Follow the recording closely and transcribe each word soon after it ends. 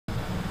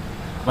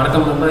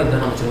வணக்கம் நண்பா,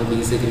 இதுதான் நம்ம சேனல்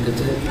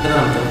B.Sc.Agriculture. இதுதான்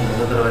நம்ம சேனல்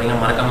முதல் தடவை வரீங்க,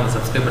 மறக்காம அந்த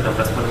சப்ஸ்கிரைப் பட்டன்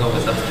ப்ரெஸ் பண்ணுங்கள்.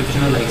 உங்கள்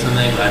சப்ஸ்கிரிப்ஷனும் லைக்ஸ்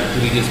வந்து எங்களுக்கு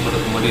அடுத்த வீடியோஸ்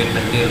போடுறதுக்கு மோட்டிவேட்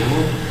பண்ணிட்டே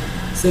இருக்கும்.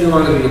 சரி,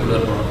 வாங்க வீடியோக்குள்ளே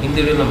இருக்கணும். இந்த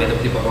வீடியோ நம்ம எதை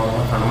பற்றி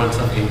பார்க்கணும்னா fundamentals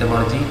of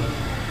entomology.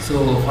 So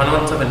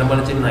fundamentals of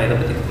entomology நான் எதை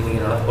பற்றி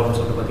நீங்கள் நடக்க போகிறோம்னு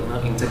சொல்லிட்டு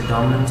பார்த்தீங்கன்னா இன்செக்ட்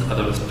டாமினன்ஸ்,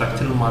 அதோட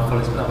ஸ்ட்ரக்சரல்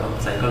மார்ஃபாலஜிக்கல், அப்புறம்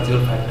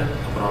சைக்காலஜிக்கல் ஃபேக்டர்,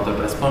 அப்புறம் அதோட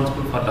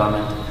responsible for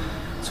dominance.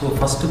 So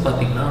first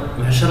பார்த்தீங்கன்னா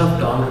மெஷர் ஆஃப்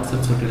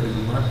டாமினன்ஸ்னு சொல்லிட்டு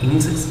எடுத்திங்கன்னா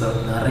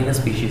இன்செக்ட்ஸில் நிறைய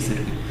ஸ்பீஷீஸ்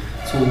இருக்குது.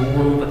 ஸோ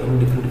ஒவ்வொன்றும்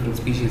பார்த்தீங்கன்னா டிஃப்ரெண்ட்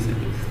ஸ்பீஷீஸ்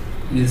இருக்குது.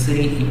 இது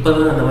சரி, இப்போ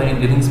தான் அந்த மாதிரி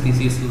லிவிங்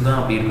ஸ்பீஷீஸில் தான்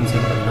அப்படி இருக்குன்னு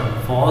சொல்லி பார்த்தீங்கன்னா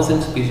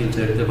ஃபாசில் ஸ்பீஷீஸ்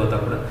எடுத்து பார்த்தா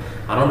கூட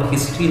அரௌண்ட்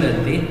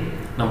ஹிஸ்ட்ரியிலேருந்தே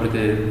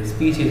நம்மளுக்கு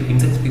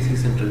இன்செக்ட்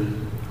ஸ்பீஷீஸ்ன்றது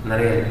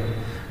நிறைய இருக்குது.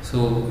 ஸோ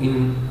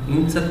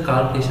இன்செக்ட்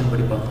கால்குலேஷன்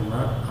படி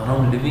பார்த்தோம்னா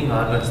அரௌண்ட் லிவிங்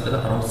ஆர்கன்ஸில்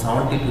அரௌண்ட்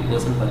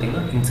 72%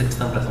 பார்த்தீங்கன்னா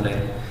இன்செக்ட்ஸ் தான் ப்ரெசென்ட்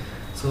ஆகிருக்கு.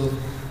 ஸோ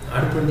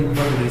அடுத்து வந்து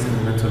இம்பார்ட்டன்ட் ரீசன்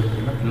என்னன்னு சொல்லிட்டு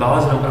பார்த்தீங்கன்னா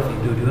large number of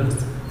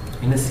individuals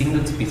in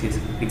single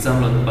species.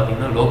 Example வந்து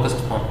பார்த்தீங்கன்னா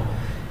லோக்கஸ்ட் ஃபார்ம்.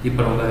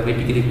 இப்போ நம்ம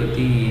வெட்டிக்கிளி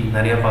பற்றி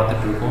நிறையா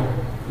பார்த்துட்ருக்கோம்.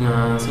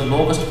 ஸோ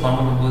லோக்கஸ்ட் ஃபார்ம்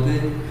பண்ணும்போது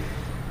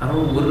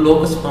அரௌண்ட் ஒரு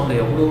லோக்கஸ்ட் ஃபார்மில்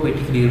எவ்வளோ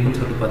வெட்டிக்கிளி இருக்குன்னு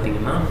சொல்லிட்டு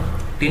பார்த்தீங்கன்னா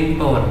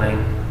 10⁹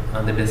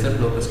 அந்த டெசர்ட்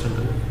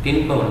லோக்கஸ்ட்ன்றது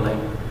 10⁹.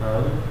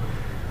 அதாவது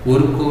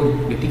ஒரு கோடி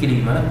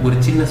வெட்டிக்கிளிக்கு மேலே ஒரு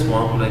சின்ன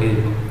ஸ்வாம்குள்ளே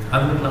இருக்கும்.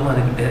 அது மட்டும் இல்லாமல்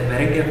அதுக்கிட்ட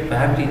வெரைட்டி ஆஃப்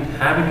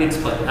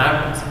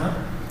ஹேபிட்டேட்ஸ்னால்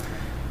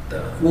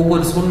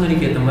ஒவ்வொரு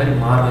சூழ்நிலைக்கு ஏற்ற மாதிரி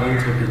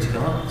மாறுறதுன்னு சொல்லிட்டு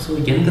வச்சுக்கலாம். ஸோ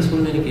எந்த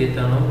சூழ்நிலைக்கு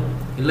ஏற்றாலும்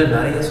இல்லை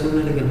நிறைய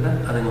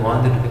சூழ்நிலைகளில் அதுங்க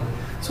வாழ்ந்துட்டுருக்கு.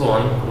 ஸோ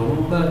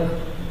ரொம்ப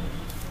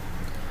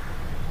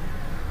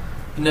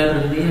பின்னாடி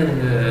அதுங்க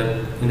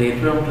இந்த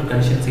என்விரான்மெண்டல்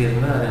கண்டிஷன்ஸ்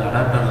இருந்தால் அது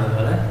அடாப்ட்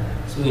ஆனதுனால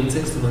ஸோ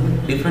இன்செக்ட்ஸுக்கு வந்து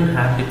டிஃப்ரெண்ட்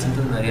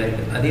ஹேபிட்ஸ்ன்றது நிறையா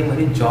இருக்குது. அதே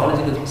மாதிரி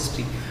ஜாலஜிக்கல்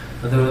ஹிஸ்ட்ரி,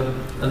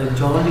 அந்த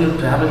ஜாலஜிக்கல்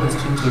ட்ராவல்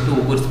ஹிஸ்ட்ரின்னு சொல்லிட்டு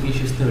ஒவ்வொரு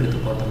ஸ்பீஷீஸ்க்கும் எடுத்து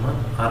பார்த்தோம்னா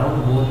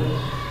அரௌண்ட்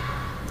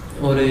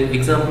ஒரு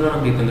எக்ஸாம்பிளாக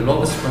நம்ம இப்போ இந்த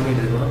லோக்கஸ்ட் பண்ணி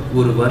எடுத்துக்கலாம்.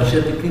 ஒரு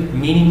வருஷத்துக்கு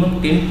மினிமம்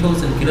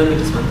 10,000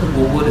 கிலோமீட்டர்ஸ் வந்து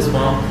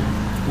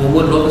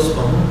ஒவ்வொரு லோக்கஸ்ட்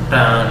ஃபார்மும்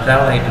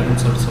ட்ராவல் ஆகிட்டு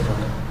இருக்குன்னு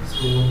சொல்கிறாங்க.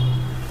 ஸோ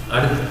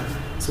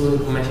அடுத்து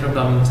மெஷர் ஆஃப்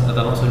டாமினன்ஸ்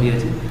அதெல்லாம்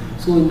சொல்லியாச்சு.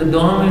 ஸோ இந்த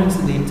டாமினன்ஸ்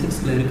இந்த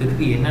இன்செக்ட்ஸில்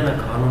இருக்கிறதுக்கு என்னென்ன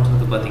காரணம்னு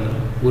சொல்லிட்டு பார்த்தீங்கன்னா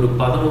ஒரு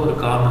 11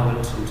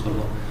 காரணங்கள்னு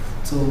சொல்லலாம்.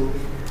 ஸோ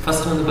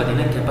ஃபஸ்ட் வந்து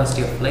பார்த்தீங்கன்னா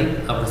கெப்பாசிட்டி ஆஃப் ஃப்ளைட்,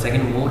 அப்புறம்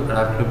second more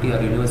adaptability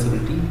R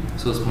யூனிவர்சபிலிட்டி,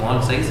 so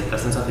small size,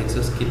 presence of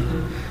exoskeleton,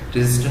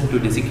 resistant to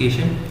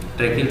desiccation,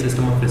 tracheal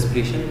system of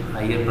respiration,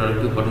 higher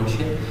reproductive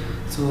potential,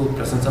 so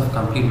presence of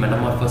complete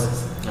metamorphosis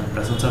and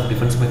presence of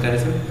defense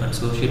mechanism and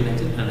social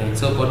nature and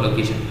exopod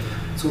location.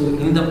 So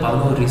இந்த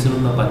 11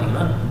 ரீசனும் தான்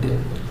பார்த்தீங்கன்னா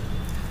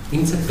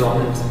insect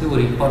டாமினன்ஸுக்கு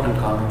ஒரு important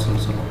காரணம்னு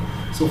சொல்லலாம்.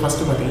 So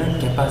first பார்த்தீங்கன்னா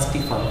capacity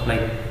for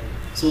flight.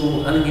 So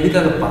அதுக்கு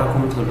எதுக்காக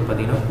பறக்கணும்னு சொல்லிட்டு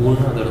பார்த்தீங்கன்னா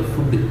ஒன்று அதோட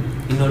ஃபுட்டு,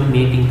 இன்னொன்று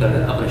மேட்டிங்காக,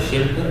 அப்புறம்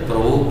ஷெல்டர்,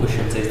 அப்புறம் ஓவர்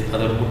பொசிஷன் சைஸ்,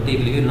 அதோட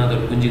முட்டைகளையும் இன்னும்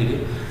அதோட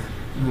குஞ்சுகளையும்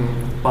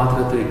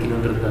பாதுகாத்து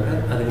வைக்கணுன்றதுக்காக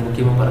அதுக்கு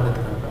முக்கியமாக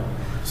பறக்கிறதுக்காக.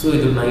 ஸோ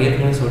இது நான்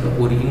ஏற்கனவே சொல்கிறேன்,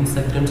 ஒரு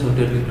இன்செக்ட்னு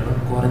சொல்லிட்டு எடுத்துக்கிட்டோன்னா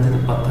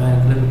குறைஞ்சது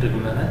 10,000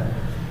 கிலோமீட்டருக்கு மேலே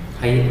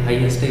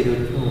ஹையஸ்ட்டாக இது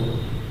வரைக்கும்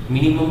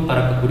மினிமம்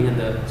பறக்கக்கூடிய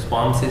அந்த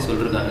ஸ்வாம்ஸே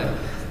சொல்லியிருக்காங்க.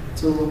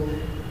 ஸோ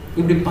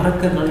இப்படி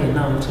பறக்கிறதுனால என்ன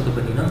ஆகும்னு சொல்லிட்டு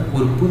பார்த்தீங்கன்னா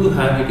ஒரு புது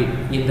ஹேபிட்டேட்,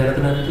 இந்த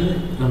இடத்துல இருந்து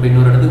நம்ம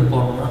இன்னொரு இடத்துக்கு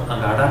போகணும்னா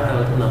அங்கே அடாப்ட்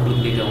ஆகிறதுக்கு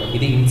நம்மளுக்கு லேட் ஆகும்.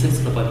 இதே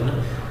இன்செக்ட்ஸில் பார்த்தீங்கன்னா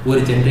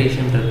ஒரு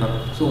ஜென்ரேஷன் தான்.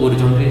 ஸோ ஒரு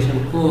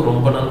ஜென்ரேஷனுக்கும்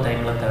ரொம்ப நாள்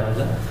டைம்லாம்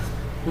தேவையில்லை.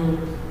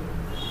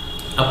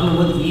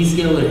 அப்படின்னும்போது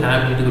ஈஸியாக ஒரு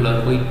ஹேபிட்டேட்டுக்குள்ளே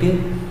போயிட்டு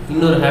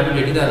இன்னொரு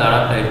ஹேபிட்டேட்டுக்கு அது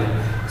அடாப்ட் ஆகிடும்.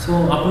 ஸோ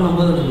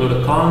அப்படின்னும்போது நம்மளோட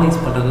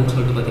காலனைஸ் பண்ணுறதுன்னு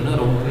சொல்லிட்டு பார்த்தீங்கன்னா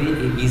ரொம்பவே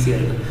ஈஸியாக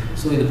இருக்குது.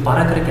 ஸோ இது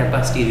பறக்கிற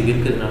கெப்பாசிட்டி இதுக்கு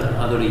இருக்கிறதுனால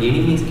அதோட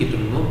எனிமீஸ் கிட்ட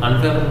இருந்தும்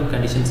அன்ஃபேவரபிள்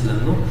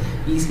கண்டிஷன்ஸ்லேருந்தும்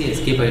ஈஸியாக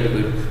எஸ்கேப் ஆகிட்டு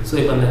போயிடும். ஸோ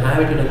இப்போ அந்த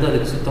ஹேபிட்டேட் வந்து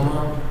அதுக்கு சுத்தமாக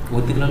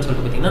ஒத்துக்கலாம்னு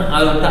சொல்லிட்டு பார்த்தீங்கன்னா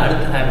அது வந்து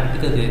அடுத்த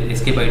ஹேபிட்டுக்கு அது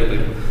எஸ்கேப் ஆகிட்டு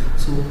போயிடும்.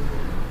 ஸோ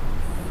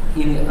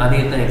இது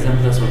அதே தான்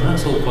எக்ஸாம்பிளாக சொல்கிறேன்.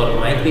 ஸோ ஃபார்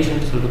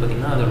மைக்ரேஷன் சொல்லிட்டு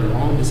பார்த்தீங்கன்னா அதோட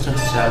லாங்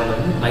டிஸ்டன்ஸ் ட்ராவல்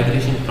வந்து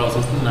மைக்ரேஷன்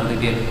ப்ராசஸ்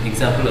நடந்துகிட்டே இருக்கும்.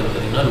 எக்ஸாம்பிள் வந்து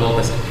பார்த்தீங்கன்னா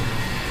லோகஸ்ட்.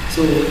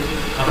 ஸோ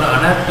அப்புறம்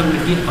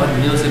அடாப்டபிலிட்டி ஆர்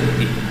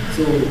யூனிவர்சபிலிட்டி.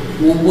 ஸோ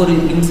ஒவ்வொரு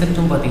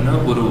இன்செக்ட்டும் பார்த்திங்கன்னா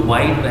ஒரு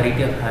வைட்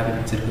வெரைட்டி ஆஃப்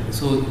ஹேபிட்ஸ் இருக்குது.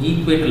 ஸோ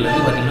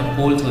ஈக்குவேட்டர்லேருந்து பார்த்திங்கன்னா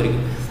போல்ஸ்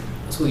வரைக்கும்.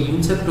 ஸோ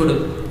இன்செக்டோட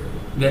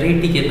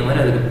வெரைட்டிக்கு ஏற்ற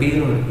மாதிரி அதுக்கு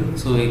பேரும் இருக்குது.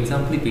 ஸோ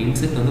எக்ஸாம்பிள் இப்போ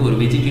இன்செக்ட் வந்து ஒரு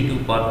வெஜிடேட்டிவ்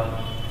பார்ட்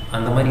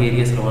அந்த மாதிரி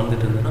ஏரியாஸில்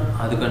வாழ்ந்துட்டு இருந்ததுன்னா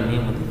அதுக்கான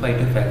நேம் வந்து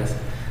ஃபைட்டோஃபேகஸ்,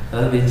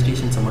 அதாவது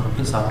வெஜிடேஷன்ஸை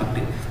மட்டும்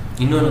சாப்பிட்டுக்கிட்டு.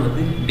 இன்னொன்று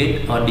வந்து டெட்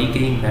ஆர்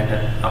டீகேயிங்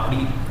மேட்டர், அப்படி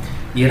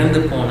இறந்து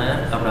போன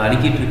அப்புறம்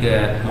அழுகிட்டு இருக்க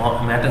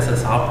மேட்டர்ஸை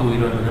சாப்பிட்டு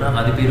உயிர் வந்ததுன்னா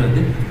அது பேர்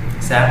வந்து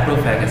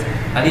சாப்ரோஃபேகஸ்.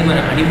 அதே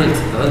மாதிரி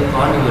அனிமல்ஸ், அதாவது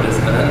கார்னிவரஸ்,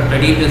 அதாவது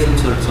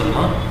ப்ரெடேட்டர்ஸ்ன்னு சொல்லிட்டு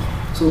சொல்லலாம்.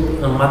 ஸோ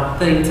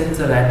மற்ற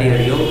இன்செக்ட்ஸை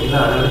வேட்டையாடியோ இல்லை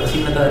அதோட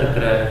சின்னதாக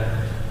இருக்கிற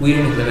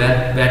உயிரினங்களை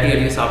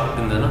வேட்டையாடியோ சாப்பிட்டு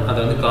இருந்ததுன்னா அதை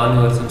வந்து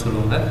கார்னிவரஸ்ன்னு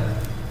சொல்லுவாங்க.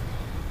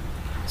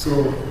 ஸோ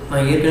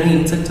நான் ஏற்கனவே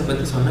இன்செக்ட்ஸை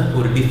பற்றி சொன்னேன்,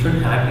 ஒரு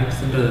டிஃப்ரெண்ட்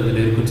ஹேபிட்ஸ்ன்றது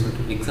இதில் இருக்குன்னு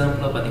சொல்லிட்டு.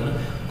 எக்ஸாம்பிளாக பார்த்தீங்கன்னா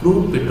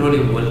க்ரூட்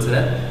பெட்ரோலியம் வேர்ல்ட்ஸில்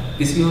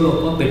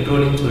பிசியோலோப்பா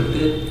பெட்ரோலியம்னு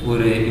சொல்லிட்டு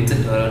ஒரு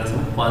இன்செக்ட்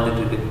ஆர்கானிசம்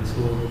வாழ்ந்துட்டு இருக்குது.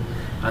 ஸோ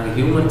அங்கே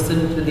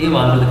ஹியூமன்ஸுன்றதே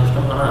வாழ்றது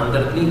கஷ்டம், ஆனால் அந்த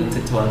இடத்துலையும்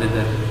இன்செக்ட்ஸ் வாழ்ந்துட்டு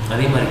தான் இருக்குது.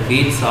 அதே மாதிரி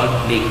கிரேட் சால்ட்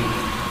லேக்,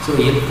 ஸோ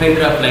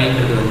எப்ஹைட்ரா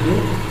பிளைன்றது வந்து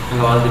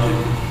அங்கே வாழ்ந்துட்டு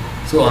இருக்குது.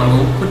 ஸோ அங்கே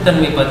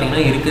உப்புத்தன்மை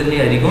பார்த்திங்கன்னா இருக்கிறதுலே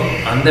அதிகம்,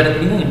 அந்த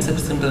இடத்துலையும்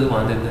இன்செக்ட்ஸுன்றது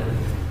வாழ்ந்துட்டு தான்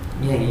இருக்குது.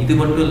 ஏன் இது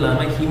மட்டும்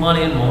இல்லாமல்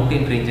ஹிமாலயன்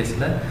மவுண்டைன்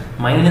ரேஞ்சஸில்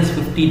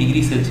 -50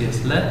 டிகிரி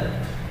செல்சியஸில்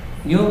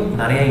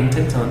நிறைய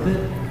இன்செக்ட்ஸை வந்து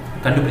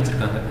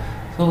கண்டுபிடிச்சிருக்காங்க.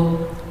 ஸோ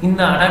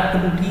இந்த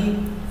அடாப்டபிலிட்டி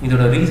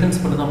இதோட ரீசன்ஸ்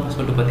மட்டும் தான்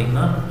சொல்லிட்டு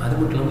பார்த்தீங்கன்னா, அது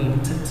மட்டும் இல்லாமல்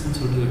இன்செக்ட்ஸ்ன்னு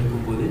சொல்லிட்டு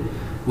எடுக்கும்போது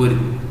ஒரு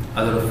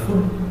அதோட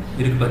ஃபுட்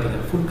இருக்குது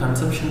பார்த்தீங்கன்னா, ஃபுட்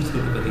கன்சப்ஷன்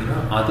சொல்லிட்டு பார்த்தீங்கன்னா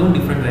அதுவும்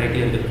டிஃப்ரெண்ட்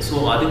வெரைட்டியாக இருக்குது. ஸோ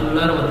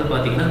அதுக்குள்ளார வந்து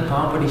பார்த்தீங்கன்னா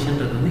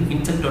காம்படிஷன்றது வந்து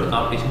இன்செக்டோட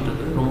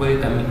காம்படிஷன்றது ரொம்பவே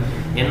கம்மி.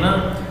 ஏன்னா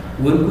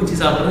ஒரு பூச்சி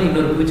சாப்பிட்றது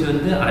இன்னொரு பூச்சி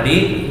வந்து அதே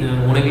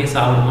உணவையே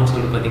சாப்பிடணும்னு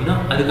சொல்லிட்டு பார்த்தீங்கன்னா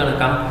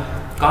அதுக்கான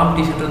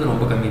காம்படிஷன்றது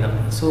ரொம்ப கம்மி தான்.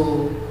 ஸோ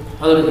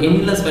அதோட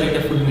endless variety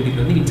of food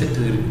material வந்து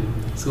இன்செக்ட்ஸ் இருக்குது.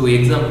 ஸோ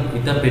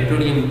இதுதான்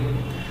பெட்ரோலியம்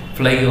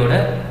ஃப்ளையோட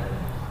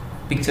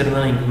பிக்சர்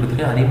தான் நான் இங்கே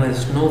கொடுத்துருக்கேன். அதே மாதிரி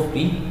ஸ்னோ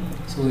ஃப்ரீ.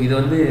 ஸோ இது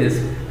வந்து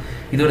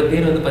இதோட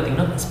பேர் வந்து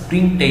பார்த்திங்கன்னா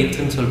ஸ்ப்ரிங்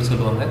டைல்ஸ்ன்னு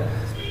சொல்லுவாங்க.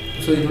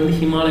 ஸோ இது வந்து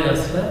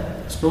ஹிமாலயாஸில்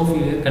ஸ்னோ ஃப்ரீ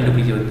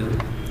கண்டுபிடிக்க வருது.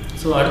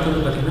 ஸோ அடுத்து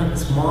வந்து பார்த்திங்கன்னா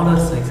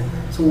ஸ்மாலர் சைஸ்.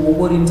 ஸோ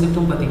ஒவ்வொரு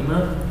இன்செக்ட்டும் பார்த்திங்கன்னா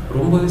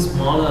ரொம்பவே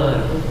ஸ்மாலாக தான்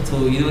இருக்கும். ஸோ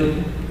இது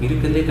வரைக்கும்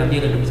இருக்கிறதே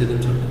கம்மியாக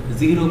கண்டுபிடிச்சதுன்னு சொல்லிட்டு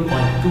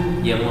 0.2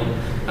 mm,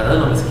 அதாவது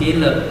நம்ம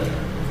ஸ்கேலில்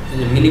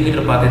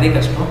மில்லிமீட்டர் பார்க்கறதே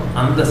கஷ்டம்,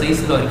 அந்த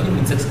சைஸில் வரைக்கும்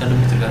இன்செக்ட்ஸ்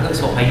கண்டுபிடிச்சிருக்காங்க.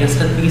 ஸோ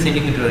ஹையஸ்ட்டாக 3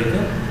 சென்டிமீட்டர்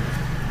வரைக்கும்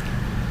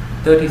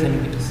 30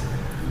 சென்டிமீட்டர்ஸ்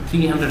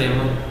 300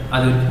 mm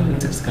அது வரைக்கும்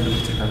இன்செக்ட்ஸ்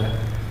கண்டுபிடிச்சிருக்காங்க.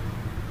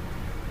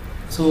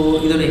 ஸோ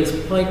இதோட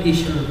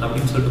எக்ஸ்ப்ளாய்டேஷன்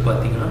அப்படின்னு சொல்லிட்டு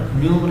பார்த்தீங்கன்னா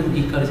நியூமரல்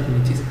ஈக்காலஜிக்கல்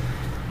நிச்சஸ்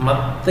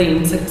மற்ற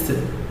இன்செக்ட்ஸ்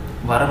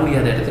வர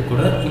முடியாத இடத்துக்கு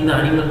கூட இந்த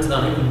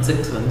அனிமல்ஸான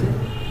இன்செக்ட்ஸ் வந்து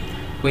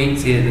போய்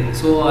சேருது.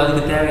 ஸோ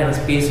அதுக்கு தேவையான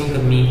ஸ்பேஸும்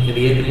கம்மி, இது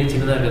ஏற்கனவே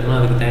சின்னதாக இருக்கிறதுனா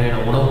அதுக்கு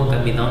தேவையான உணவும்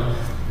கம்மி தான்.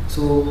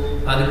 ஸோ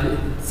அதுக்கு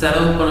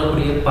செலவு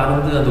பண்ணக்கூடிய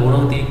பறந்து அந்த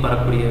உணவு தேடி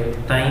பறக்கூடிய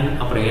டைம்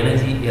அப்புறம்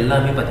எனர்ஜி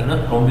எல்லாமே பார்த்திங்கன்னா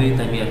ரொம்பவே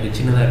கம்மியாக இருக்குது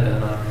சின்னதாக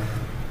இருக்கிறதுனால.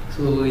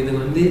 ஸோ இது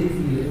வந்து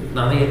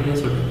நான் ஏற்கனவே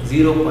சொல்லிட்டேன்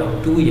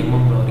 0.2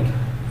 mm வரைக்கும்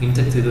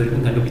இன்செக்ட்ஸ் இது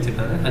வரைக்கும்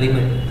கண்டுபிடிச்சிருக்காங்க. அதே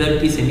மாதிரி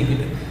 30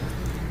 சென்டிமீட்டர்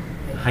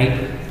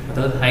ஹைட்,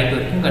 அதாவது ஹைட்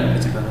வரைக்கும்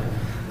கண்டுபிடிச்சிருக்காங்க.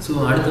 ஸோ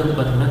அடுத்து வந்து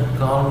பார்த்திங்கன்னா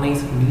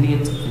colonise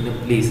millions in a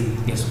place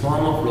a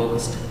swarm of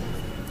locust.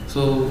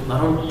 So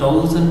around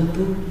 1000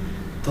 to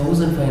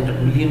 1500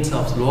 millions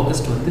of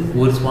locust வந்து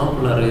ஒரு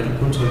ஸ்வாம்குள்ளார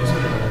இருக்குன்னு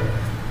சொல்லுவாங்க.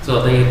 ஸோ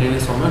அதை ஏற்கனவே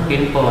சொன்னால்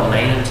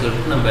 10⁹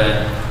 சொல்லிட்டு நம்ம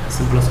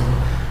சிம்பிளாக சொன்னோம்.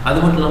 அது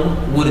மட்டும் இல்லாமல்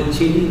ஒரு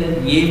செடியில்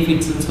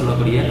ஏஃபிட்ஸ்ன்னு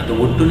சொல்லக்கூடிய அந்த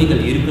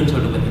ஒட்டுண்ணிகள் இருக்குதுன்னு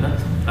சொல்லிட்டு பார்த்தீங்கன்னா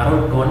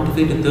அரௌண்ட்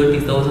 25,000 to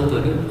 30,000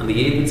 வரைக்கும் அந்த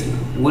ஏஃபிட்ஸ்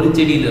ஒரு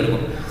செடியில்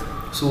இருக்கும்.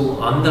 ஸோ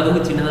அந்த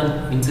அளவுக்கு சின்னதாக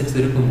இன்செக்ட்ஸ்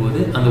இருக்கும்போது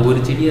அந்த ஒரு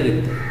செடி அது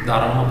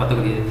தாராளமாக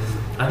பற்றக்கூடியது.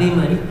 அதே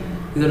மாதிரி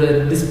இதோட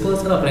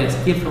டிஸ்பர்சல் அப்புறம்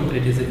எஸ்கேப் ஃப்ரம்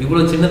ப்ரெடேட்டர்ஸ்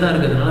இவ்வளோ சின்னதாக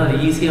இருக்கிறதுனால அது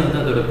ஈஸியாக வந்து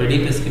அதோட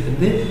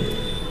ப்ரெடேட்டர்ஸ்கிட்டேருந்து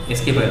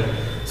எஸ்கேப் ஆகிடும்.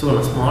 ஸோ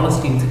நான்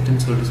ஸ்மாலஸ்ட்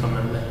இன்செக்ட்னு சொல்லிட்டு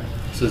சொன்னேன்ல,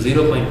 ஸோ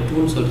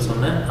 0.2ன்னு சொல்லிட்டு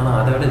சொன்னேன். ஆனால்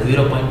அதை விட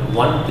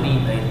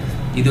 0.139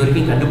 இது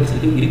வரைக்கும்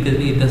கண்டுபிடிச்சது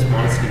இருக்கிறது இதுதான்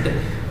smallest insect.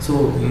 So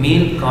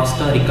male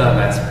காஸ்டா ரிகா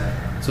வேஸ்ப்.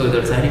 So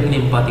இதோட சயின்டிஃபிக்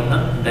நேம் பார்த்தீங்கன்னா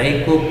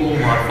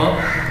டைகோபோமார்பா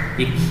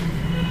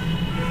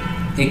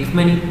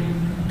எக்ஸ்மெனி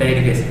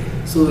டைரிகஸ்.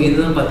 ஸோ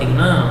இதுதான்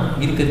பார்த்தீங்கன்னா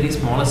இருக்கிறதே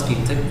ஸ்மாலஸ்ட்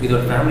இன்செக்ட்.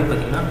 இதோட ஃபேமிலி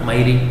பார்த்தீங்கன்னா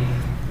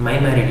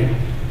மைமாரிடி.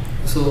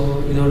 ஸோ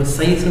இதோட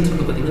சைஸ்ன்னு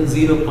சொல்லிட்டு பார்த்தீங்கன்னா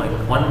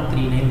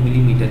 0.139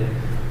 millimeter.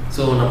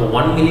 ஸோ நம்ம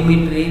 1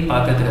 millimeter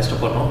பார்க்கறது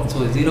கஷ்டப்படுறோம். ஸோ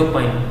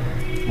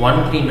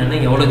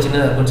 0.139 எவ்வளோ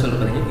சின்னதாக இருக்குன்னு சொல்லிட்டு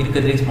பார்த்தீங்கன்னா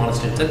இருக்கிறதே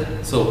ஸ்மாலஸ்ட் இன்செக்ட்.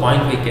 ஸோ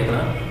 0.5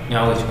 கேட்கலாம்,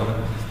 ஞாபகம் வச்சுக்கோங்க.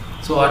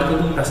 ஸோ அடுத்து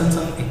வந்து ப்ரெசன்ஸ்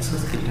ஆஃப்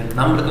எக்ஸோஸ்கெலட்டன்.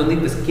 நம்மளுக்கு வந்து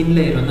இப்போ ஸ்கின்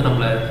லேயர் வந்து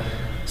நம்மளை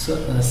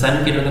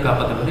சன்கிட்ட வந்து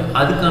காப்பாற்ற முடியும்.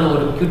 அதுக்கான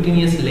ஒரு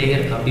கியூட்டினியஸ்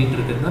லேயர் அப்படின்னு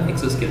இருக்கிறது தான்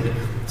எக்ஸோஸ்கெலட்டன்.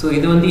 ஸோ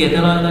இது வந்து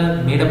எதனால்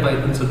மேடப்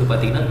ஆயிருக்குன்னு சொல்லிட்டு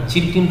பார்த்தீங்கன்னா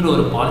சிட்டின்ற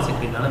ஒரு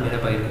பாலிசெக்ரினால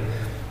மேடப் ஆயிருக்கு.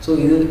 ஸோ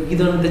இது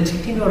இந்த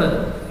சிட்டினோட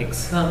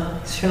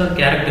எக்ஸப்ஷனல்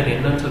கேரக்டர்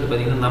என்னன்னு சொல்லிட்டு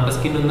பார்த்தீங்கன்னா நம்ம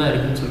ஸ்கின் தான்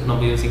இருக்குன்னு சொல்லிட்டு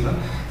நம்ம யோசிக்கலாம்.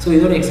 ஸோ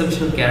இதோட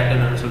எக்ஸப்ஷனல் கேரக்டர்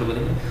என்னன்னு சொல்லிட்டு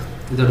பார்த்தீங்கன்னா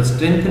இதோட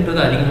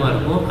ஸ்ட்ரென்த்துன்றது அதிகமாக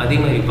இருக்கும். அதே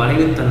மாதிரி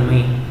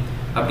வளைவுத்தன்மை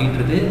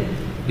அப்படின்றது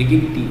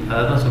ரிகிடிட்டி,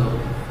 அதை தான் சொல்லுவோம்.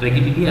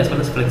 ரிகிடிட்டி as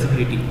well as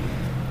ஃப்ளெக்சிபிலிட்டி,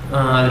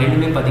 அது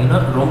ரெண்டுமே பார்த்தீங்கன்னா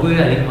ரொம்பவே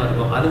அதிகமாக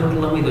இருக்கும். அது மட்டும்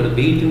இல்லாமல் இதோட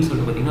வெயிட்னு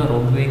சொல்லிட்டு பார்த்தீங்கன்னா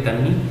ரொம்பவே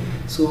கம்மி.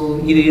 ஸோ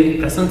இது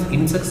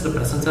இன்செக்ட்ஸில்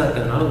ப்ரெசன்ஸாக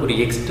இருக்கிறதுனால ஒரு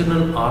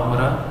எக்ஸ்டர்னல்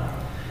ஆர்மராக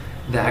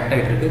இது ஆக்ட்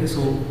ஆகிட்டு இருக்குது.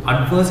 ஸோ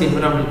அட்வர்ஸ்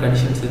என்விரான்மெண்டல்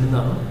கண்டிஷன்ஸ்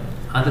இருந்தாலும்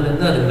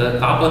அதுலேருந்து அதுங்களை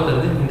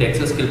காப்பாற்றுறது இந்த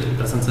எக்ஸோஸ்கெலட்டன்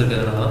ப்ரெசன்ஸ்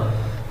இருக்கிறதுனால தான்.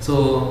 ஸோ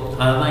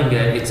அதுதான் இங்கே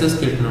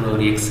எக்ஸோஸ்கெலட்டனோட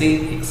ஒரு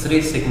எக்ஸ்ரே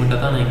செக்மெண்ட்டை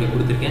தான் நான் இங்கே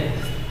கொடுத்துருக்கேன்.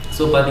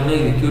 ஸோ பார்த்தீங்கன்னா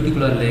இது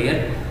கியூட்டிகுலர்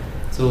லேயர்.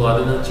 ஸோ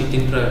அதுதான்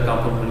சிட்டின்ற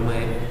காம்பவுண்ட் மூலிமா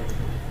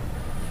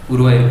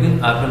உருவாயிருக்கு.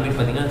 அப்புறமேட்டு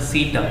பார்த்தீங்கன்னா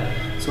சீட்டா.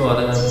 ஸோ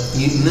அதை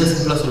இன்னும்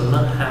சிம்பிளாக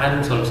சொல்லணும்னா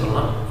ஹேர்னு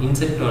சொல்லலாம்.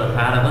 இன்செக்டோட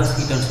ஹேரை தான்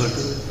சீட்டான்னு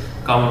சொல்லிட்டு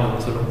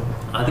காம்பவுண்ட் சொல்லுவோம்.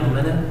 அதுக்கு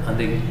மேலே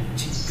அந்த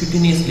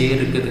கியூட்டினியஸ்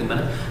லேயர் இருக்கிறதுக்கு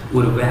மேலே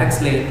ஒரு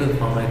வேக்ஸ் லேயருக்கு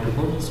ஃபார்ம் ஆகிட்டு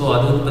இருக்கும். ஸோ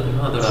அது வந்து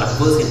பார்த்திங்கன்னா அதோட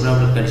adverse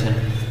environmental condition,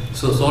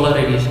 so solar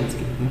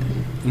ரேடியேஷன்ஸ்க்கு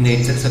இந்த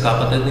இன்செக்ட்ஸை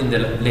காப்பாற்றுறது இந்த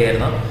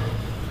லேயர் தான்.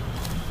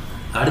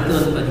 அடுத்து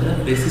வந்து பார்த்திங்கன்னா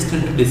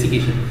ரெசிஸ்டன்ட் டு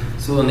டெசிகேஷன்.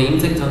 ஸோ அந்த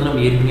இன்செக்ட்ஸ் வந்து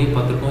நம்ம ஏற்கனவே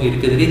பார்த்துருக்கோம்,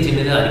 இருக்கிறதுலே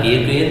சின்னது. அதுக்கு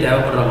ஏற்கனவே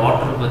தேவைப்படுற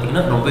வாட்டர்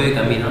பார்த்திங்கன்னா ரொம்பவே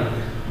கம்மி தான்.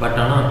 பட்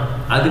ஆனால்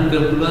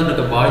அதுக்குள்ளாக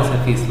இருக்க பாடி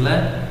சர்ஃபேஸில்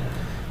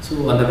ஸோ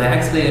அந்த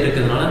வேக்ஸ் லேயர்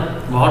இருக்கிறதுனால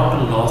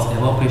வாட்டர் லாஸ்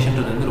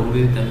எவாப்ரேஷன்றது வந்து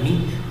ரொம்பவே கம்மி.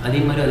 அதே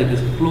மாதிரி அதுக்கு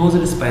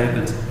க்ளோஸ்டு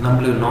ஸ்பைரக்கிள்ஸ்,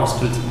 நம்மளுக்கு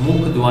நாஸ்ட்ரில்ஸ்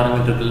மூக்கு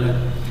துவாரங்கள் இருக்குல்ல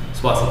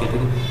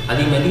சுவாசிக்கிறதுக்கு,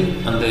 அதே மாதிரி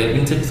அந்த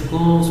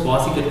இன்செக்ட்ஸுக்கும்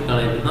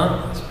சுவாசிக்கிறதுக்கான இது தான்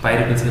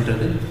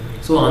ஸ்பைரக்கிள்ஸ்ன்றது.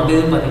 ஸோ அந்த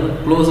இது பார்த்திங்கன்னா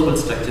க்ளோசபிள்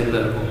ஸ்ட்ரக்சரில்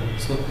இருக்கும்.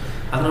 ஸோ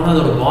அதனால்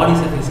அதோட பாடி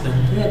சர்ஃபேஸில்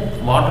வந்து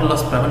வாட்டர்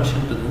லாஸ்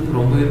ப்ரிவென்ஷன்றது வந்து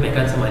ரொம்பவே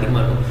மெக்கானிசம்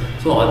அதிகமாக இருக்கும்.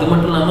 ஸோ அது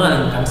மட்டும் இல்லாமல்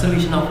அது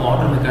கன்சர்வேஷன் ஆஃப்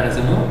வாட்டர்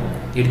மெக்கானிசமும்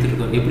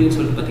எடுத்துகிட்டு எப்படின்னு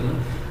சொல்லிட்டு பார்த்திங்கன்னா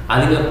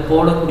அதில்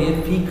போடக்கூடிய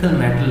ஃபீக்கல்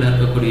மேட்டரில்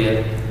இருக்கக்கூடிய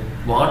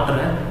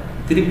வாட்டரை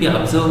திருப்பி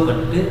அப்சர்வ்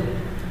பண்ணிட்டு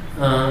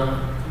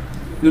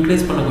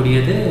யூட்டிலைஸ்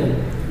பண்ணக்கூடியது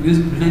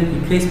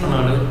யூட்டிலைஸ்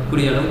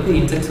பண்ணக்கூடிய அளவுக்கு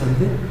இன்செக்ட்ஸ்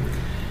வந்து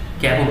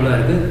கேப்பபிளாக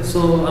இருக்குது. ஸோ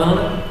அதனால்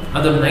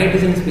அதோட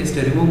நைட்ரஜன்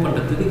ஸ்பேஸை ரிமூவ்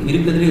பண்ணுறதுக்கு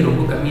இருக்கிறதுலே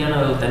ரொம்ப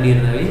கம்மியான தண்ணி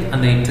இருந்தாவே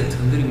அந்த இன்செக்ட்ஸ்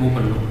வந்து ரிமூவ்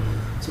பண்ணணும்.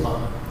 ஸோ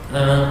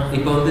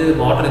இப்போ வந்து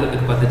வாட்டர் இதை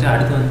பற்றி பார்த்துட்டு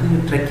அடுத்து வந்து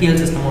tracheal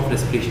system of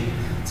respiration.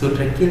 So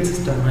tracheal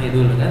சிஸ்டம்னா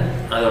எதுவும் இல்லைங்க,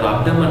 அதோட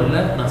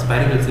அப்டமனில் நான்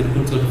ஸ்பைரகல்ஸ்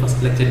இருக்குன்னு சொல்லிட்டு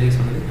ஃபஸ்ட் லெக்சர்லேயே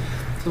சொன்னது.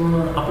 ஸோ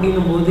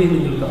அப்படிங்கும்போது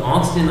உங்களுக்கு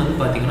ஆக்சிஜன் வந்து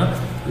பார்த்திங்கன்னா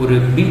ஒரு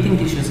ப்ரீத்திங்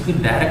டிஷ்யூஸ்க்கு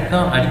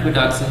டைரெக்டாக அடிக்வேட்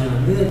ஆக்சிஜன்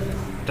வந்து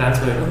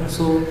ட்ரான்ஸ்ஃபர் ஆகிடும்.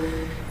 ஸோ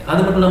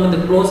அது மட்டும் இல்லாமல் இந்த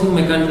க்ளோசிங்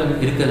மெக்கானிசம்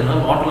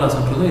இருக்கிறதுனால வாட்டர் லாஸ்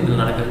பண்ணுறதும்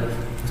இதில் நடக்காது.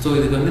 ஸோ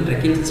இதுக்கு வந்து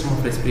ட்ரெக்கியல் சிஸ்டம்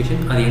ஆஃப்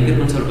ரெஸ்பிரேஷன் அது எங்கே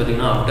இருக்குன்னு சொல்லி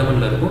பார்த்தீங்கன்னா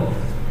அப்டமனில் இருக்கும்.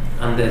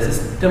 அந்த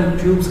சிஸ்டம்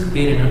டியூப்ஸ்க்கு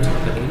பேர் என்னன்னு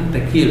சொல்லி பார்த்தீங்கன்னா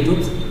ட்ரெக்கியல்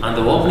டியூப்ஸ், அந்த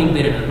ஓப்பனிங்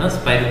பேர் என்னன்னா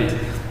ஸ்பைரகிள்ஸ்.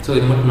 ஸோ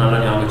இது மட்டும் நல்லா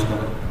ஞாபகம்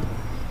வச்சுக்கோங்க.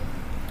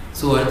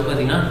 ஸோ அடுத்து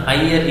பார்த்தீங்கன்னா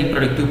ஹையர்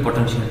ரீப்ரொடக்டிவ்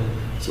பொட்டன்ஷியல்.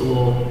 ஸோ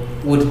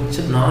ஒரு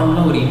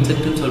நார்மலாக ஒரு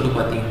இன்செக்ட்னு சொல்லிட்டு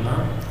பார்த்தீங்கன்னா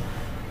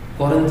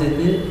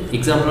குறைஞ்சது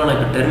எக்ஸாம்பிளாக நான்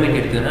இப்போ டெர்மேட்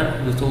எடுத்துக்கிறேன்.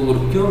 ஸோ ஒரு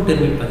கியூன்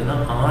டெர்மேட் பார்த்தீங்கன்னா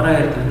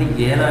 6000 to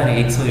 7000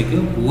 எக்ஸ்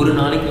வரைக்கும் ஒரு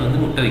நாளைக்கு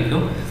வந்து முட்டை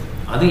வைக்கும்.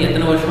 அது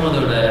எத்தனை வருஷம்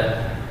அதோட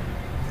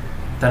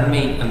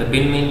தன்மை அந்த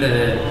பெண்மைன்ற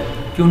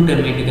கியூன்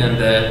டெர்மேட்டுக்கு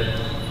அந்த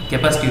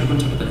கெப்பாசிட்டி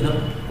இருக்குன்னு சொல்லி பார்த்தீங்கன்னா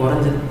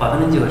குறைஞ்சது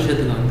 15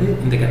 வருஷத்துக்கு வந்து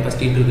இந்த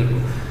கெப்பாசிட்டின்றது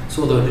இருக்கும். ஸோ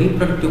அதோட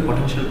ரீப்ரொடக்டிவ்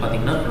பொட்டன்ஷியல்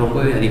பார்த்தீங்கன்னா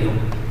ரொம்பவே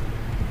அதிகம்.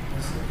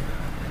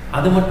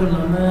 அது மட்டும்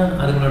இல்லாமல்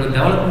அதுங்களோட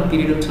டெவலப்மெண்ட்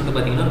பீரியட்னு சொல்லிட்டு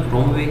பார்த்தீங்கன்னா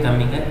ரொம்பவே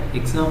கம்மிங்க.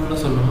 எக்ஸாம்பிளாக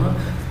சொல்லணும்னா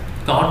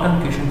காட்டன்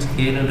கியூஷன்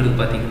ஸ்கேல்ன்றது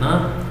பார்த்தீங்கன்னா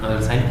அதோட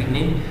சயின்டிஃபிக்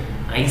நேம்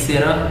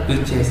ஐசேரா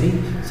பிர்ச்சேசி.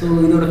 ஸோ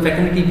இதோட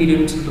ஃபெர்டிலிட்டி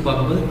பீரியட்னு சொல்லிட்டு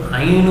பார்க்கும்போது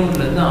 500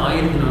 to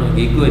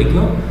 1400 எக்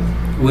வரைக்கும்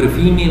ஒரு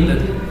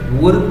ஃபீமேல்ன்றது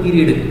ஒரு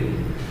பீரியடு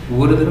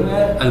ஒரு தடவை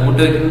அது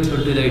முட்டை வைக்கணும்னு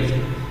சொல்லிட்டு இதாகிடுச்சு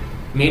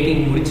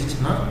மேட்டிங்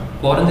முடிச்சிச்சுன்னா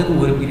குறைஞ்சது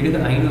ஒரு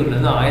பீரியடுக்கு 500 to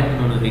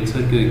 1400 எக்ஸ்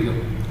வரைக்கும்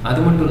வைக்கும். அது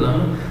மட்டும்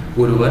இல்லாமல்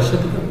ஒரு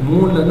வருஷத்துக்கு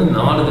 3 to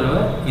 4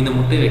 தடவை இந்த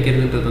முட்டை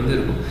வைக்கிறதுன்றது வந்து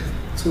இருக்கும்.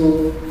 ஸோ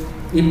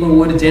இப்போ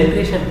ஒரு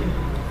ஜென்ரேஷன்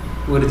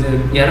ஒரு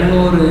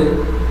 200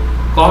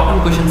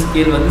 காட்டன் குஷன்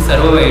ஸ்கேல் வந்து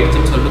சர்வைவ்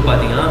ஆகிடுச்சுன்னு சொல்லிட்டு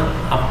பார்த்தீங்கன்னா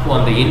அப்போது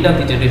அந்த எண்ட் ஆஃப்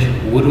தி ஜென்ரேஷன்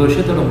ஒரு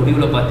வருஷத்தோட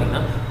முடிவில்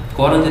பார்த்தீங்கன்னா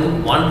குறைஞ்சது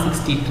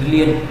 160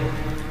 trillion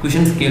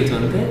குஷன் ஸ்கேல்ஸ்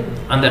வந்து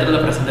அந்த இடத்துல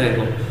ப்ரெசென்ட்டாக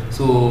இருக்கும்.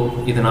 ஸோ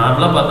இது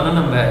நார்மலாக பார்த்தோன்னா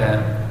நம்ம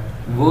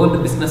வேர்ல்டு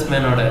பிஸ்னஸ்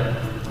மேனோட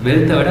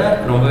வெல்த்தை விட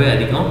ரொம்பவே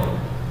அதிகம்.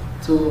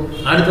 ஸோ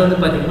அடுத்து வந்து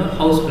பார்த்திங்கன்னா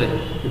ஹவுஸ் ஃப்ளை.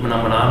 இப்போ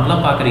நம்ம நார்மலாக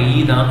பார்க்குற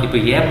தான் இப்போ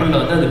ஏப்ரலில்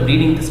வந்து அது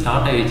ப்ரீடிங்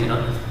ஸ்டார்ட் ஆகிடுச்சுன்னா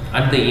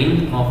at the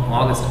end of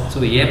August. So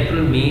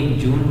April, May,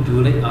 June,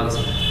 July,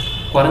 August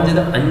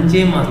குறைஞ்சது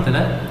 5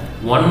 மாதத்தில்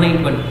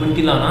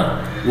 1920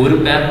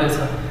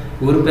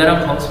 ஒரு பேர்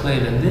ஆஃப் ஹவுஸ்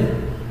ஃப்ளைலேருந்து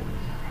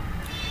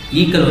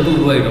ஈக்கள் வந்து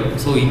உருவாகிடும்.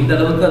 ஸோ இந்த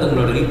அளவுக்கு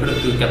அதுங்களோட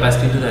ரீப்ரொடக்டிவ்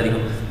கெப்பாசிட்டின்றது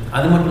அதிகம்.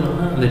 அது மட்டும்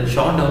இல்லாமல் அந்த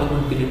ஷார்ட்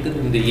டெவலப்மெண்ட் பீரியட்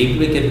இந்த எக்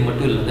வைக்கிறது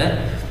மட்டும் இல்லைங்க.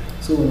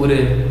 ஸோ ஒரு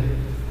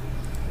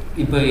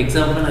இப்போ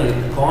எக்ஸாம்பிளாக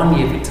நான் கார்ன்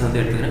ஏஃபிட்ஸ் வந்து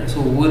எடுத்துக்கிறேன். ஸோ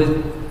ஒரு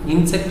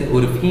இன்செக்ட்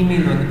ஒரு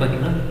ஃபீமேல் வந்து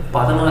பார்த்திங்கன்னா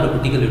 16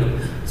 குட்டிகள் இடும்.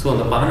 ஸோ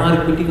அந்த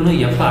 16 குட்டிகளும்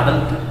எப்போ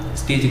அடல்ட்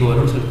ஸ்டேஜுக்கு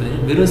வரும்னு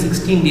சொல்லிட்டு வெறும்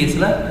 16 days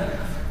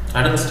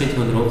அடல்ட் ஸ்டேஜ்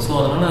வந்துடும். ஸோ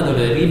அதனால்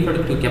அதோட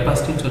ரீப்ரொடக்டிவ்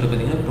கெப்பாசிட்டின்னு சொல்லிட்டு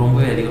பார்த்திங்கன்னா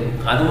ரொம்பவே அதிகம்.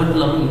 அது மட்டும்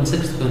இல்லாமல்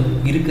இன்செக்ட்ஸ்க்கு வந்து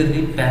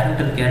இருக்கிறதே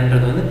பேரண்டல்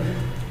கேர்ன்றது வந்து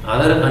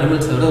அதர்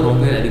அனிமல்ஸை விட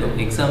ரொம்பவே அதிகம்.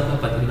 எக்ஸாம்பிளாக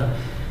பார்த்திங்கன்னா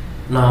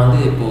நான் வந்து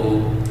இப்போது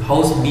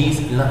ஹவுஸ் பீஸ்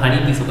இல்லைனா ஹனி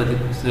பீஸை பற்றி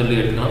சொல்லி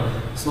எடுத்துக்கலாம்.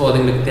 ஸோ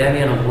அதுங்களுக்கு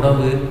தேவையான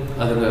உணவு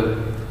அதுங்க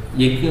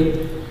எக்கு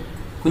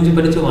குஞ்சு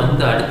படித்து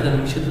வந்த அடுத்த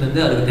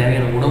நிமிஷத்துலேருந்து அதுக்கு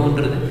தேவையான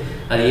உணவுன்றது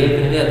அது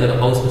ஏற்கனவே அதோட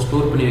ஹவுஸில்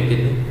ஸ்டோர் பண்ணி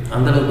வைக்கிறது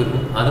அந்தளவுக்கு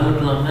இருக்கும். அது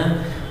மட்டும் இல்லாமல்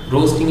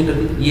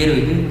ரோஸ்டிங்கிறது இயர்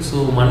வைக்கு. ஸோ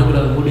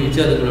மண்ணுக்குள்ளே மூடி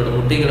வச்சு அதுங்களோட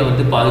முட்டைகளை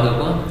வந்து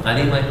பாதுகாக்கும்.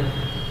 அதே மாதிரி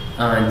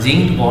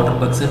ஜெயிண்ட்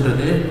வாட்டர்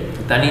பக்ஸுன்றது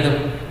தண்ணியில்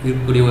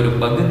இருக்கக்கூடிய ஒரு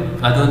பக்.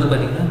 அது வந்து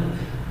பார்த்திங்கன்னா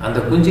அந்த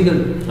குஞ்சுகள்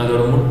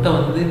அதோட முட்டை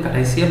வந்து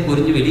கடைசியாக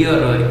பொரிஞ்சு வெளியே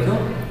வர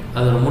வரைக்கும்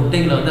அதோட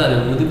முட்டைகளை வந்து அதை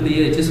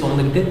முதுகுலையே வச்சு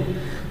சுமந்துக்கிட்டு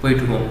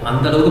போயிட்டுருக்கோம்.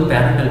 அந்தளவுக்கு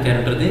பேரண்டல்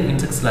கேர்ன்றது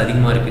இன்செக்ட்ஸில்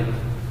அதிகமாக இருக்குது.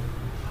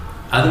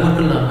 அது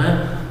மட்டும் இல்லாமல்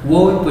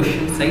ஓவல்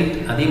பொசிஷன் சைட்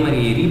அதே மாதிரி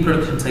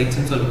ரீப்ரொடக்ஷன்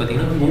சைட்ஸ்ன்னு சொல்லி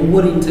பார்த்தீங்கன்னா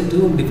ஒவ்வொரு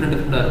இன்செக்ட்டும்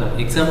டிஃப்ரெண்ட்டாக இருக்கும்.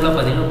 எக்ஸாம்பிளாக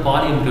பார்த்தீங்கன்னா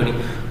பாலிஎம்டோனி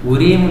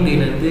ஒரே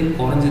முட்டையிலேருந்து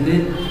குறைஞ்சது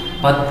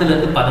 10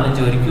 to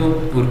 15 வரைக்கும்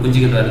ஒரு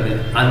குஞ்சுகள் வருது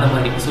அந்த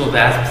மாதிரி. So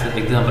வேஸ்ப்ஸ்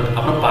example.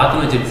 அப்புறம்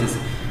பாத்தோஜெனிசிஸ்.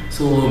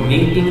 ஸோ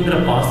மீட்டிங்கிற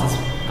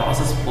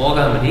ப்ராசஸ்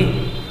போகாமலே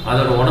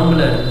அதோட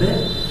உடம்புல இருந்து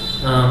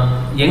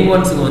யங்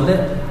ஒன்ஸுக்கு வந்து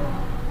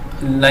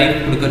லைஃப்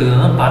கொடுக்கறது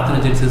தான்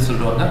பாத்தோஜெனிசிஸ்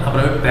சொல்லுவாங்க.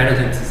 அப்புறம்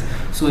பேடோஜெனிசிஸ்.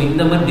 ஸோ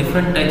இந்த மாதிரி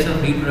டிஃப்ரெண்ட் டைப்ஸ்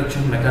ஆஃப்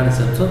ரீப்ரொடக்ஷன்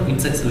மெக்கானிசம்ஸும்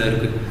இன்செக்ட்ஸில்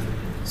இருக்குது.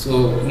 ஸோ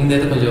இந்த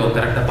இதை கொஞ்சம்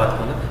கரெக்டாக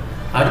பார்த்துக்கோங்க.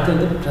 அடுத்து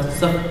வந்து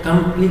process of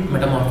complete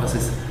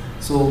metamorphosis.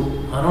 So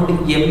around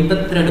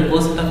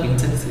 82% of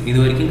insects இது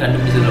வரைக்கும்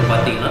கண்டுபிடிச்சதில்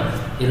பார்த்தீங்கன்னா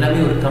எல்லாமே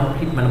ஒரு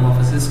கம்ப்ளீட்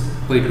மெட்டமார்ஃபோசிஸ்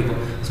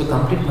போயிட்டுருக்கும். ஸோ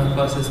கம்ப்ளீட்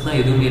மெட்டமார்ஃபோசிஸ்னால்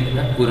எதுவுமே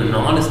இல்லைங்க, ஒரு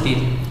 4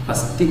 ஸ்டேஜ்.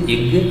 ஃபஸ்ட்டு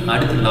எக்கு,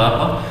 அடுத்து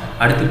லார்வா,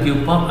 அடுத்து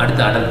பியூப்பா,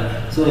 அடுத்து அடல்ட்.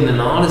 ஸோ இந்த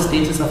 4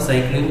 ஸ்டேஜஸ் ஆஃப்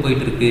சைக்கிளையும்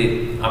போயிட்டுருக்கு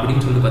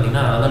அப்படின்னு சொல்லி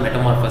பார்த்தீங்கன்னா அதான்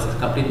மெட்டமார்ஃபோசிஸ்,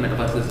 கம்ப்ளீட்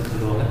மெட்டமார்ஃபோசிஸ்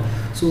சொல்லுவாங்க.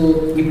 ஸோ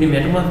இப்படி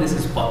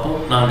மெட்டமார்ஃபோசிஸ் பார்த்தோம்.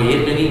 நாங்கள்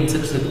ஏற்கனவே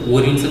இன்செக்ட்ஸ்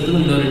ஒரு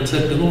இன்செக்ட்டுக்கும் இன்னொரு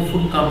இன்செக்ட்டுக்கும்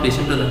ஃபுட்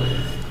காம்படிஷன்றது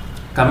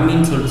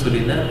கம்மின்னு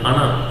சொல்லியிருந்தேன்.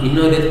 ஆனால்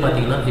இன்னொரு இது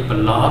பார்த்தீங்கன்னா இப்போ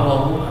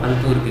லார்வாவும்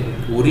அடல்ட்டும் இருக்குது.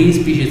 ஒரே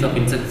ஸ்பீஷீஸ் ஆஃப்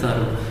இன்செக்ட்ஸ் தான்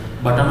இருக்கும்.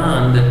 பட் ஆனால்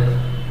அந்த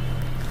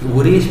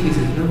ஒரே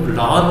ஸ்பீசிஸில்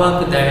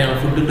லார்வாக்கு தேவையான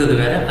ஃபுட்டுன்றது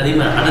வேறு, அதே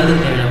மாதிரி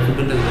அடலுக்கு தேவையான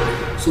ஃபுட்டுன்றது வேறு.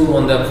 ஸோ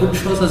அந்த ஃபுட்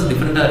சோர்ஸஸ்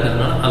டிஃப்ரெண்ட்டாக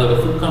இருக்கிறதுனால அதோட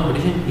ஃபுட்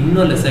காம்படிஷன்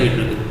இன்னும் லெஸ் ஆகிட்டு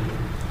இருக்குது.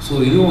 ஸோ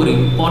இதுவும் ஒரு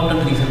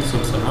இம்பார்ட்டன்ட் ரீசன்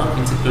சொல்லலாம்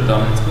இன்செக்டோட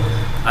டாமினன்ஸ்க்கு.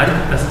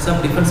 அடுத்து presence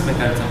of defence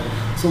mechanism.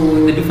 So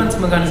இந்த டிஃபென்ஸ்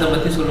மெக்கானிசம்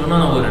பற்றி சொல்லணும்னா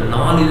நான் ஒரு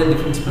 4 இதை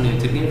டிஃபென்ஸ் பண்ணி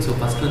வச்சுருக்கேன். ஸோ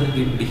ஃபஸ்ட்டு வந்து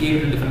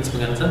behavioural defence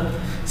mechanism,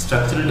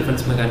 structural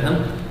defence mechanism,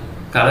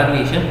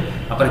 கலர்னேஷன்,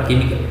 அப்புறம்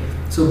கெமிக்கல்.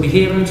 ஸோ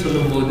பிஹேவியர்னு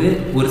சொல்லும்போது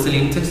ஒரு சில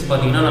இன்செக்ட்ஸ்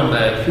பார்த்தீங்கன்னா நம்ம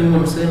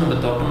ஹியூமன்ஸு நம்ம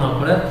தொட்டோம்னா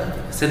கூட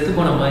செத்து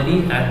போன மாதிரி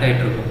ஆக்ட்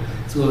ஆகிட்டு இருக்கும்.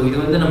 ஸோ இது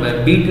வந்து நம்ம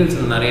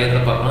பீட்டில்ஸில் நிறைய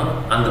இதில் பார்க்கலாம்.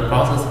 அந்த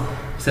ப்ராசஸ்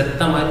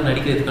செத்த மாதிரி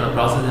நடிக்கிறதுக்கான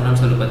ப்ராசஸ்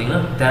என்னன்னு சொல்லி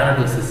பார்த்தீங்கன்னா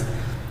தேனடோசிஸ்.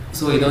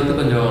 ஸோ இதை வந்து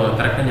கொஞ்சம்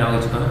கரெக்டாக ஞாபகம்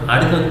வச்சுக்கோங்க.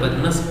 அடுத்து வந்து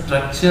பார்த்தீங்கன்னா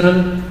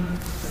structural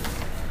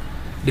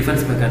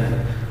defence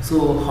mechanism. So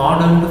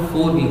hardened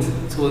 4 wings.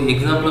 So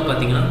எக்ஸாம்பிளாக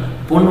பார்த்தீங்கன்னா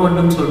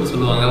பொன்வண்டுன்னு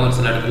சொல்லுவாங்க ஒரு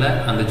சில இடத்துல,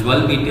 அந்த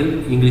ஜுவல் பீட்டில்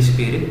இங்கிலீஷ்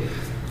பேர்.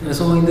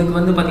 ஸோ இதுக்கு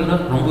வந்து பார்த்திங்கன்னா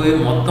ரொம்பவே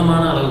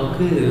மொத்தமான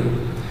அளவுக்கு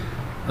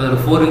அதோட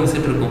 4 விங்ஸ்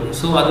இருக்கும்.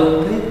 ஸோ அது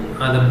வந்து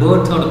அந்த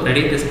பேர்ட்ஸோட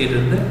ப்ரெடேட்டர்ஸ்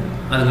கிட்டேருந்து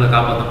அதுங்களை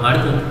காப்பாற்றும்.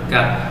 அடுத்து வந்து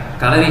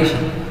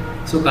கலரேஷன்.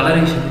 ஸோ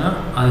கலரேஷன்னா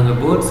அதுங்க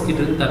பேர்ட்ஸ்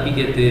கிட்டேருந்து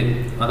தப்பிக்கிறது,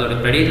 அதோட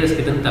ப்ரெடேட்டர்ஸ்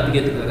கிட்டேருந்து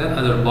தப்பிக்கிறதுக்காக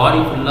அதோட பாடி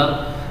ஃபுல்லாக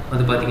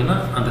வந்து பார்த்திங்கன்னா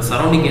அந்த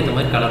சரௌண்டிங் ஏற்ற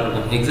மாதிரி கலர்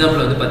இருக்கும்.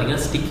 எக்ஸாம்பிள் வந்து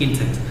பார்த்திங்கன்னா ஸ்டிக்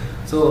இன்செக்ட்ஸ்.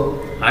 ஸோ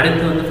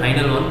அடுத்து வந்து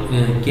ஃபைனல் ஒன்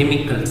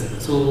கெமிக்கல்ஸ்.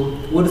 ஸோ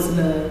ஒரு சில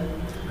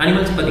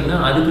அனிமல்ஸ் பார்த்திங்கன்னா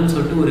அதுக்குன்னு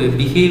சொல்லிட்டு ஒரு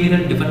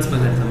பிஹேவியரல் டிஃபென்ஸ்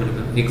மெக்கானிசம்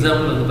இருக்குது.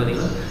 எக்ஸாம்பிள் வந்து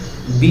பார்த்திங்கன்னா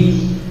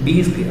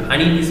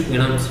ஹனி பீஸ்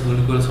வேணாம்னு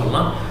சொல்லி கூட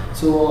சொல்லலாம்.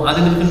 ஸோ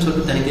அதுங்களுக்குன்னு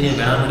சொல்லிட்டு தனித்தனியாக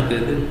வேணாமல்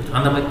இருக்கிறது,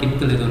 அந்த மாதிரி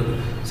கெமிக்கல் எதுவும் இருக்குது.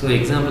 ஸோ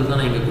எக்ஸாம்பிள் தான்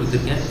நான் இங்கே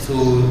கொடுத்துருக்கேன். So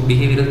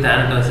behavioural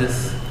தேனடாசிஸ்,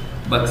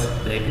 bugs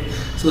right.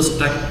 So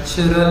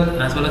structural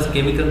as well as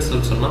chemicals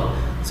சொல்லலாம்.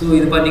 ஸோ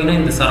இது பார்த்திங்கன்னா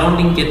இந்த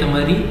சரௌண்டிங்க்கு ஏற்ற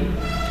மாதிரி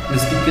இந்த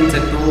ஸ்டிக்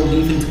இன்செக்டும்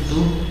லீஃப்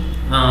இன்செக்டும்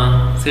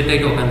செட்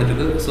ஆகிட்டு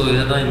உட்காந்துருக்கு. ஸோ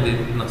இதை தான் இந்த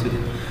நான்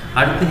சொல்லியிருக்கேன்.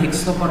 அடுத்து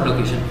ஹெக்ஸாபாட்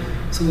லொக்கேஷன்.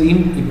 ஸோ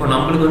இப்போ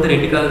நம்மளுக்கு வந்து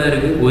 2 கால் தான்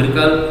இருக்குது. ஒரு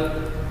கால்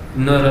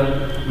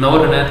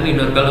இன்னொரு நேரத்தில்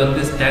இன்னொரு கால்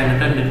வந்து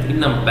ஸ்டாக்னட்டாக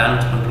நிறுத்திட்டு நம்ம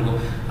பேலன்ஸ் பண்ணிருக்கோம்.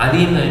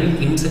 அதே மாதிரி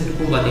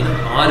இன்செக்ட்டுக்கும் பார்த்தீங்கன்னா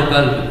 6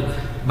 கால் இருக்குது.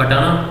 பட்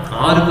ஆனால்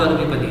 6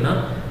 காலுமே பார்த்தீங்கன்னா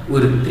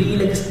ஒரு 3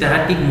 leg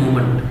ஸ்டாட்டிக்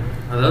மூமெண்ட்.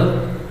 அதாவது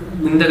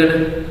இந்த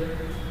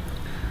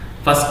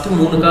ஃபஸ்ட்டு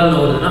 3 கால்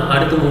வருதுன்னா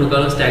அடுத்த 3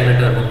 காலும்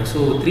ஸ்டாக்னட்டாக இருக்கும். ஸோ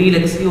 3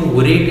 legsலையும்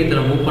ஒரே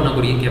டயத்தில் மூவ்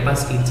பண்ணக்கூடிய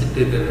கெப்பாசிட்டி இன்செக்ட்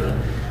இருக்கிறதுனால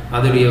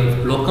அதோடைய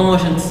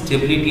லொக்கமோஷன்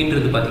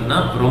ஸ்டெபிலிட்டின்றது பார்த்திங்கன்னா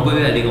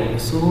ரொம்பவே அதிகம்.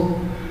 ஸோ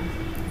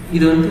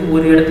இது வந்து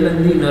ஒரு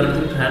இடத்துலேருந்து இன்னொரு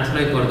இடத்துக்கு ட்ரான்ஸ்ஃபர்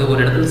ஆகி போகிறது, ஒரு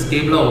இடத்துல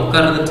ஸ்டேபிளாக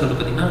உட்காருதுன்னு சொல்லிட்டு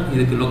பார்த்திங்கன்னா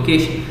இதுக்கு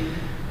லொக்கேஷன்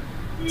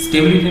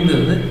ஸ்டெபிலிட்டின்றது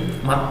வந்து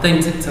மற்ற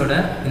இன்செக்ட்ஸோட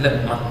இல்லை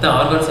மற்ற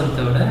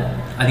ஆர்கானிசத்தை விட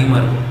அதிகமாக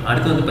இருக்கும்.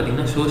 அடுத்து வந்து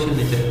பார்த்திங்கன்னா சோஷியல்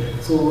நேச்சர்.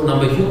 ஸோ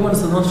நம்ம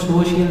ஹியூமன்ஸை தான்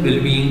சோஷியல்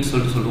வெல்பீயிங்னு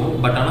சொல்லுவோம்.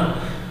 பட் ஆனால்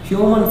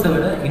ஹியூமன்ஸை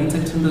விட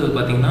இன்செக்ட்ஸ்ன்றது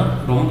பார்த்திங்கன்னா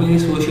ரொம்பவே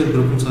சோஷியல்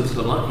குரூப்னு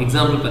சொல்லலாம்.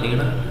 எக்ஸாம்பிள்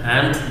பார்த்திங்கன்னா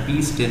ஆண்ட்ஸ்,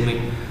 பீஸ்,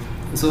 டெர்மைட்.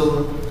 ஸோ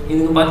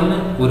இதுக்கு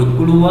பார்த்திங்கன்னா ஒரு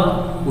குழுவாக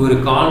ஒரு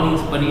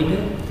காலனிஸ் பண்ணிவிட்டு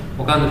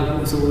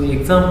உட்காந்துருக்கும். ஸோ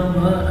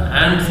எக்ஸாம்பிளாக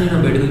ஆண்ட்ஸே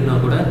நம்ம எடுத்துக்கிட்டா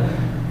கூட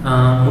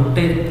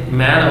முட்டை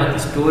மேலே வந்து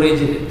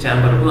ஸ்டோரேஜ்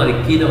சேம்பர் இருக்கும்,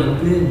 அதுக்கு கீழே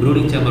வந்து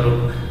ப்ரூடிங் சேம்பர்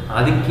இருக்கும்,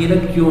 அதுக்கு கீழே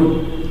க்யூன்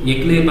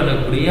எக்லே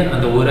பண்ணக்கூடிய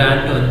அந்த ஒரு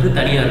ஆண்ட்டை வந்து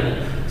தனியாக இருக்கும்.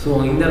 ஸோ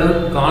இந்த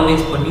அளவுக்கு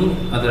காலனைஸ் பண்ணி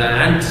அதோட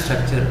ஆண்ட்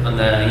ஸ்ட்ரக்சர்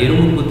அந்த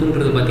எறும்பு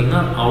குத்துன்றது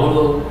பார்த்திங்கன்னா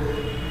அவ்வளோ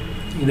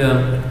இதை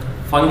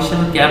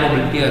ஃபங்க்ஷனல்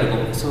கேப்பபிலிட்டியாக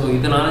இருக்கும். ஸோ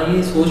இதனாலேயே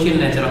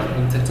சோஷியல் நேச்சர் ஆஃப்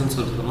இன்செக்ட்ஸ்னு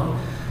சொல்லலாம்.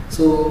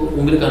 ஸோ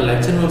உங்களுக்கு அந்த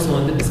லெக்சர் நோட்ஸை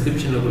வந்து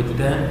டிஸ்கிரிப்ஷனில்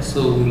கொடுத்துட்டேன். ஸோ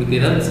உங்களுக்கு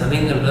ஏதாவது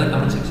சந்தேகங்கள் இருந்தால்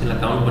கமெண்ட்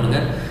செக்ஷனில் கமெண்ட்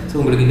பண்ணுங்கள். ஸோ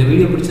உங்களுக்கு இந்த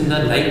வீடியோ பிடிச்சிருந்தா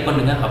லைக்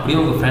பண்ணுங்கள், அப்படியே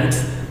உங்கள்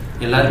ஃப்ரெண்ட்ஸ்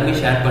எல்லாருக்குமே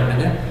ஷேர்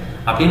பண்ணுங்கள்.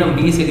 அப்படியே நம்ம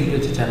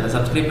B.Sc.Agriculture சேனலை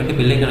சப்ஸ்கிரைப் பண்ணிட்டு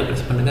பெல் ஐக்கானை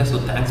ப்ரெஸ் பண்ணுங்கள். ஸோ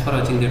தேங்க்ஸ் ஃபார்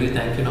வாட்சிங் த வீடியோ.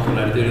 தேங்க்யூ. நான்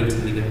உங்களை அடுத்த வீடியோவில்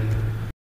சந்திக்கிறேன்.